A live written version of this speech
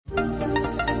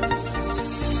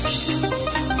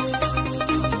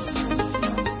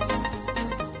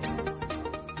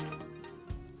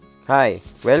Hi,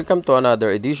 welcome to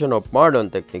another edition of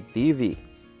Modern Technique TV,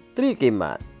 Tricky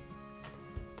Math.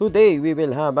 Today we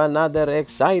will have another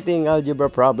exciting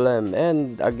algebra problem,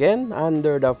 and again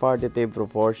under the partitive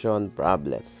proportion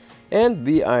problem. And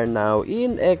we are now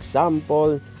in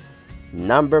example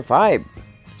number 5.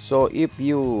 So if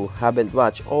you haven't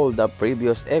watched all the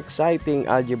previous exciting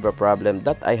algebra problem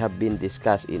that I have been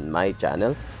discussed in my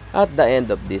channel, at the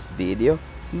end of this video,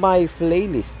 my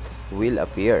playlist will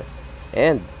appear.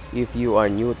 And if you are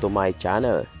new to my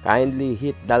channel, kindly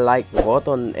hit the like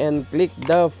button and click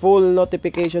the full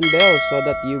notification bell so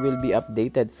that you will be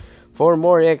updated for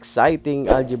more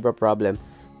exciting algebra problem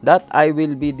that I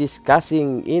will be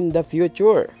discussing in the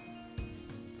future.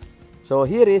 So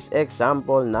here is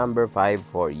example number 5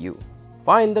 for you.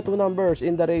 Find the two numbers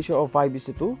in the ratio of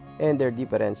 5:2 and their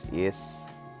difference is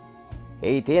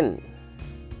 18.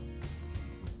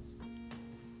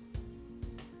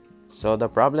 So the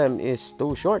problem is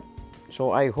too short.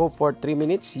 So I hope for 3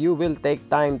 minutes you will take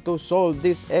time to solve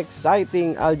this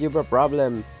exciting algebra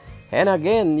problem. And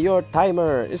again, your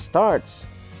timer starts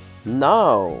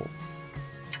now.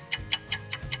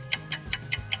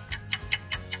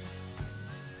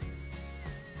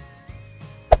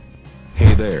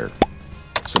 Hey there.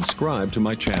 Subscribe to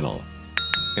my channel.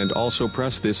 And also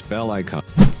press this bell icon.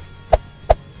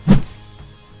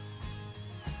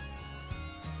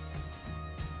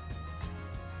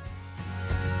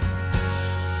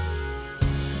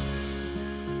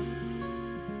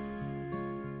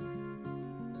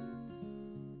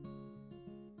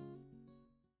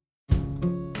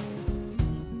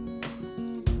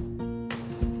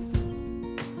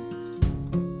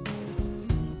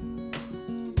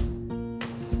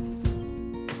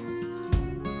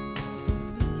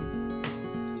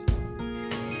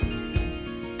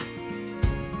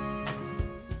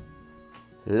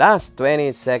 Last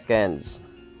 20 seconds.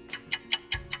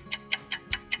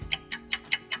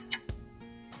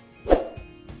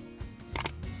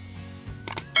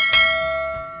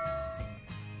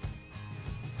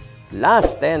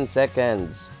 Last 10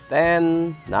 seconds.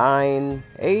 10, 9,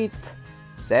 8,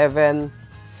 7,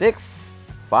 6,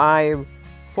 5,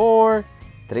 4,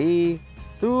 3,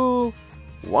 2,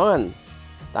 1.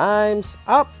 Time's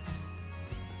up.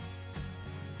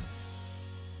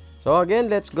 So again,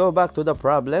 let's go back to the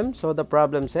problem. So the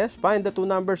problem says, find the two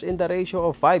numbers in the ratio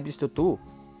of 5:2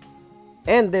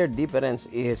 and their difference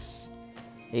is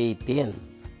 18.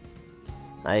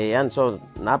 Ayan, so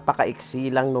napaka-iksi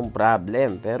lang nung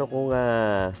problem. Pero kung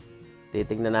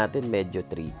titignan natin, medyo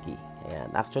tricky.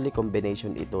 Ayan, actually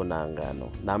combination ito ng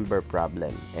number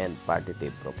problem and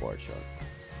partitive proportion.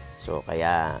 So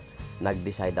kaya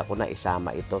nag-decide ako na isama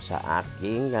ito sa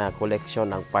aking collection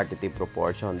ng partitive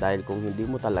proportion dahil kung hindi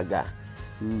mo talaga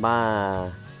madaanan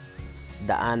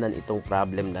itong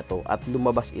problem na to at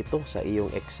lumabas ito sa iyong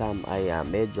exam ay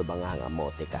medyo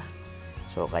mangangamote ka.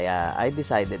 So kaya I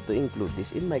decided to include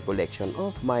this in my collection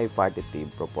of my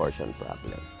partitive proportion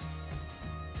problem.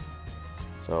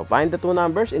 So find the two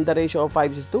numbers in the ratio of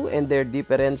 5:2 and their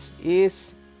difference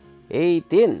is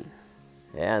 18.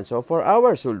 Ayan, so for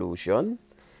our solution,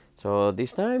 so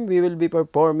this time we will be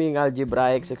performing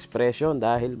algebraic expression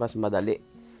dahil mas madali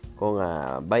kung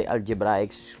by algebraic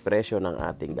expression ang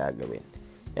ating gagawin.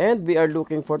 And we are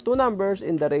looking for two numbers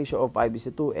in the ratio of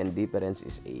 5:2 and difference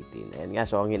is 18. And nga,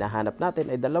 so ang hinahanap natin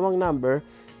ay dalawang number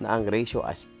na ang ratio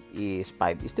is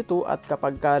 5:2 at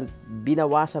kapag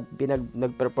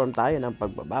nag-perform tayo ng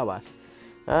pagbabawas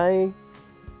ay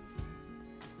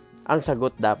ang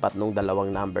sagot dapat nung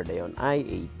dalawang number na yon ay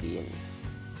 18.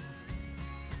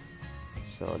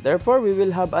 So, therefore, we will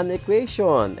have an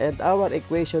equation and our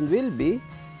equation will be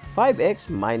 5x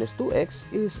minus 2x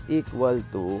is equal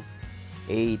to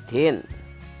 18.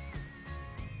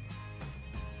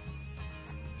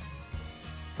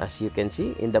 As you can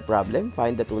see in the problem,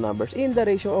 find the two numbers in the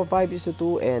ratio of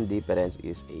 5:2 and difference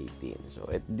is 18. So,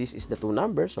 this is the two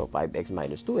numbers, so 5x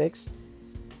minus 2x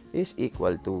is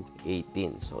equal to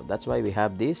 18. So, that's why we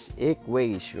have this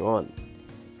equation.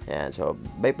 And so,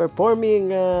 by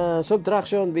performing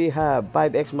subtraction, we have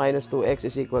 5x minus 2x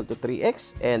is equal to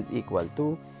 3x and equal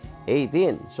to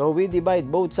 18. So, we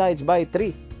divide both sides by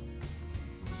 3.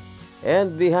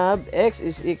 And we have x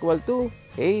is equal to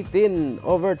 18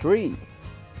 over 3.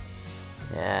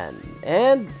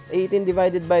 And 18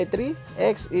 divided by 3,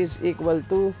 x is equal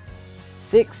to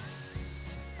 6.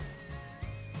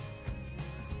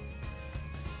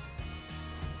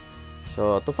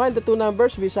 So, to find the two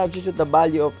numbers, we substitute the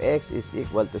value of x is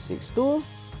equal to 6 to.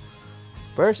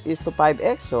 First is to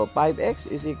 5x. So,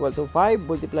 5x is equal to 5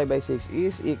 multiplied by 6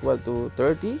 is equal to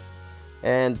 30.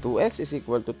 And 2x is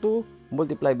equal to 2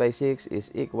 multiplied by 6 is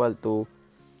equal to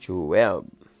 12.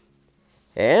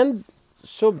 And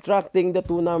subtracting the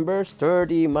two numbers,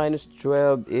 30 minus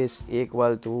 12 is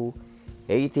equal to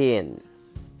 18.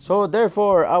 So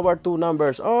therefore, our two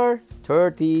numbers are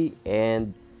 30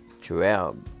 and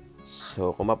 12.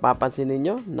 So kung mapapansin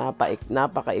ninyo,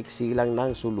 napaka-iksi lang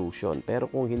ng solution. Pero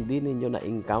kung hindi ninyo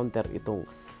na-encounter itong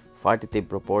partitive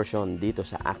proportion dito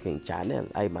sa aking channel,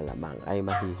 ay malamang ay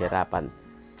mahihirapan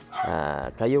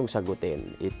kayong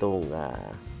sagutin itong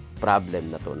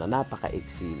problem na to na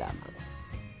napaka-iksi lamang.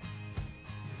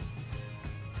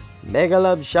 Mega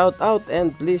love shout out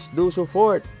and please do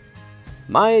support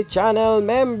my channel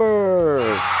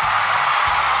members.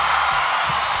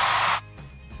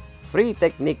 Free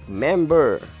Technique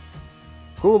member,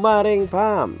 Kumaring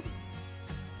Pam.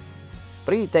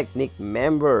 Free Technique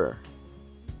member,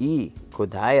 E.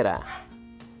 Kudaira.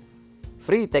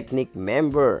 Free Technique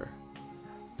member,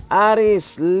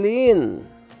 Aris Lin.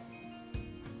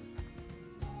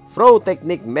 Pro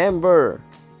Technique member,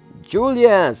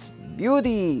 Julia's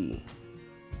Beauty.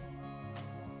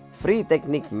 Free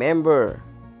Technique member,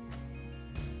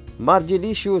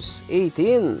 Margelicious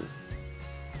 18.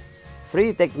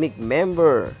 Free Technique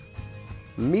member,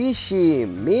 Mishi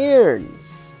Mearns.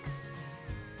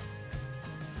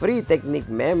 Free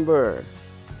Technique member,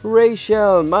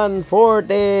 Rachel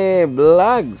Manforte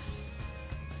Vlogs.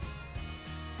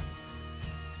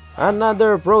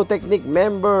 Another Pro Technique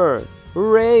member,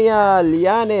 Rhea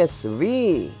Lianes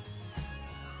V.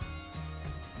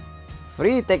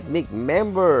 Free Technique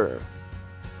member,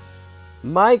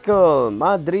 Michael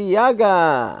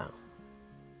Madriaga.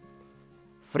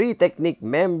 Free Technique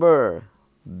member,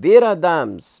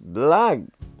 Biradams Vlog.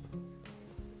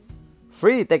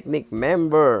 Free Technique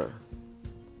member,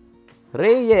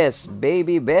 Reyes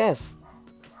Baby Best.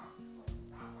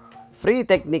 Free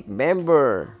Technique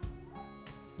member,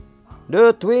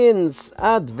 The Twins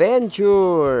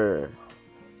Adventure.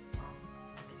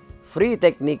 Free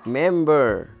Technique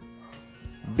member,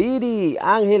 BD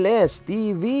Angeles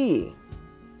TV.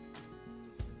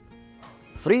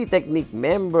 Free Technique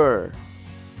member,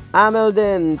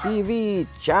 Amelden TV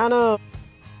channel.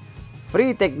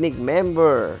 Free Technique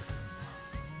member,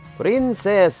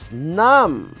 Princess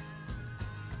Nam.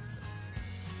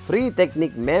 Free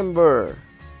Technique member,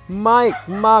 Mike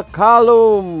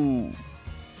McCallum.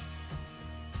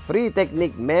 Free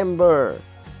Technique member,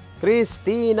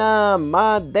 Christina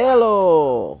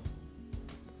Madelo.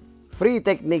 Free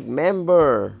Technique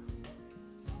member,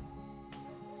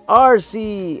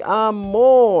 RC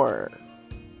Amor.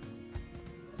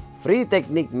 Free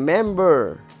Technique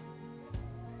member,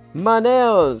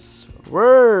 Manel's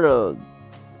World.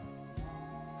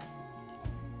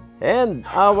 And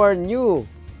our new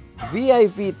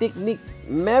VIP Technique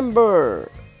member,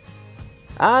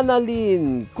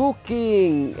 Annalyn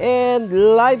Cooking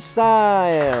and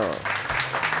Lifestyle.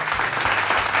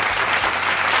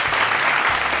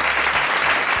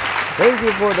 Thank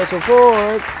you for the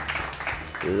support.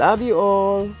 Love you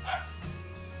all.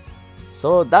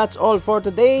 So that's all for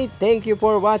today. Thank you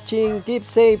for watching. Keep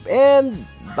safe and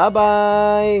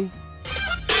bye-bye.